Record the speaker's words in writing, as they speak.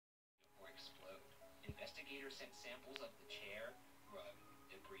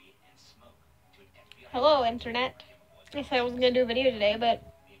Hello, Internet. I said I wasn't going to do a video today, but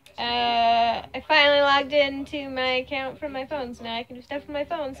I finally logged into my account from my phone, so now I can do stuff from my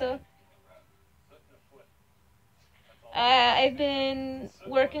phone, so I've been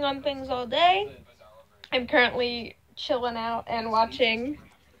working on things all day. I'm currently chilling out and watching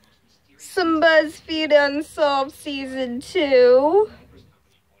some BuzzFeed Unsolved Season 2.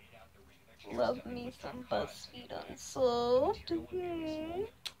 Love me some BuzzFeed Unsolved.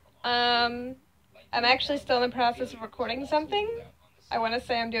 I'm actually still in the process of recording something. I want to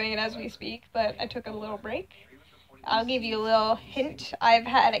say I'm doing it as we speak, but I took a little break. I'll give you a little hint. I've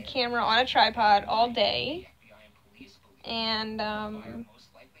had a camera on a tripod all day, and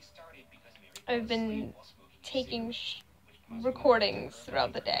I've been taking recordings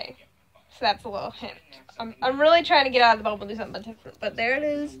throughout the day. So that's a little hint. I'm really trying to get out of the bubble and do something different, but there it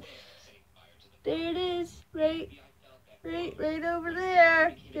is. There it is, right over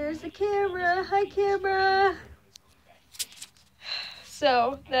there. There's the camera. Hi, camera.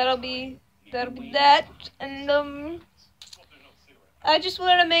 So that'll be that, and I just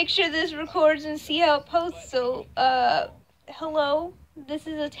want to make sure this records and see how it posts. So hello, this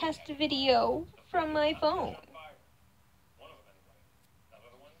is a test video from my phone.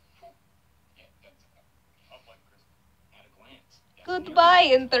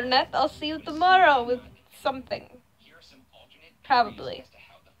 Goodbye, Internet. I'll see you tomorrow with something. Probably.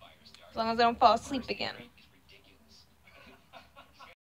 As long as I don't fall asleep again.